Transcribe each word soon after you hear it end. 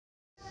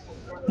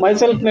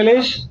myself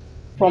Nilesh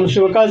from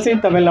Shivakasi,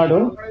 Tamil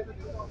Nadu.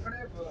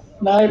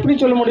 நான் எப்படி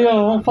சொல்ல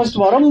முடியும், ஃபர்ஸ்ட்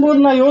வரும்போது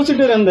நான்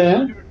யோசிச்சுட்டு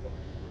இருந்தேன்,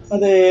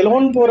 அது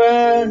எலோன்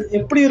போகிறேன்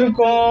எப்படி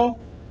இருக்கும்.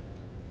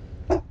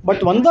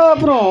 பட் வந்த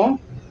அப்புறம்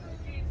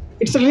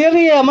it's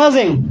really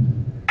amazing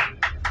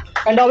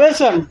and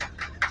அவேசன்.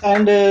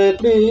 And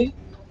எப்படி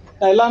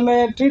எல்லாமே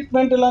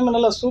ட்ரீட்மெண்ட் எல்லாமே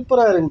நல்லா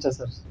சூப்பராக இருந்துச்சு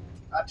சார்.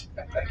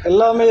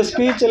 எல்லாமே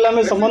ஸ்பீச்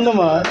எல்லாமே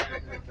சம்மந்தமாக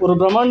ஒரு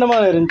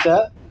பிரம்மாண்டமாக இருந்துச்சு.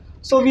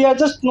 So we are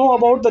just know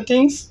about the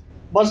things,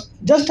 but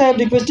just I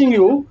ஆம் requesting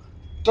you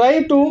try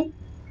to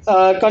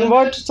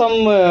convert some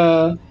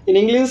in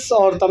English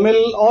or Tamil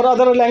or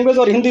other language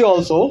or Hindi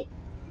also.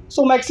 So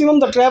maximum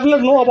the traveler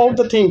know about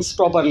the things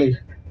properly.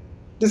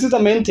 This is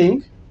the main thing.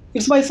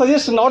 It's my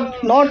suggestion,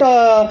 not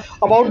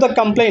about the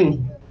complaint.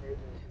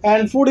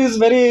 And food is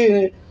very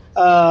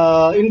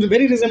in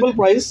very reasonable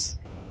price.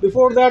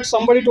 Before that,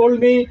 somebody told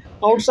me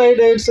outside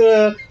it's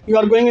you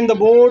are going in the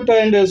boat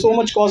and so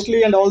much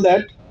costly and all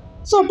that.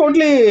 So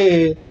totally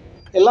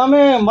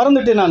எல்லாமே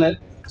மறந்துட்டேன் நான்.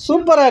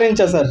 சூப்பராக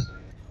இருந்துச்சா sir,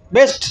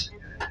 best.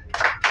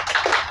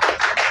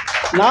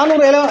 நான்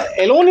ஒரு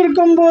Elon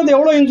இருக்கும்போது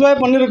எவ்வளோ enjoy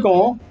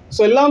பண்ணியிருக்கோம்.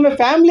 ஸோ எல்லாமே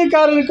ஃபேமிலி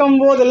கார்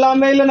இருக்கும்போது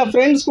எல்லாமே, இல்லைன்னா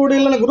ஃப்ரெண்ட்ஸ் கூட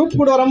இல்லைன்னா குரூப்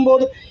கூட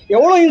வரும்போது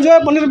எவ்வளோ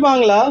என்ஜாய்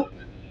பண்ணியிருப்பாங்களா,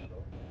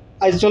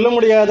 அது சொல்ல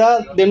முடியாதா.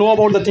 They know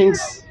about the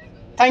things.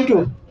 Thank you.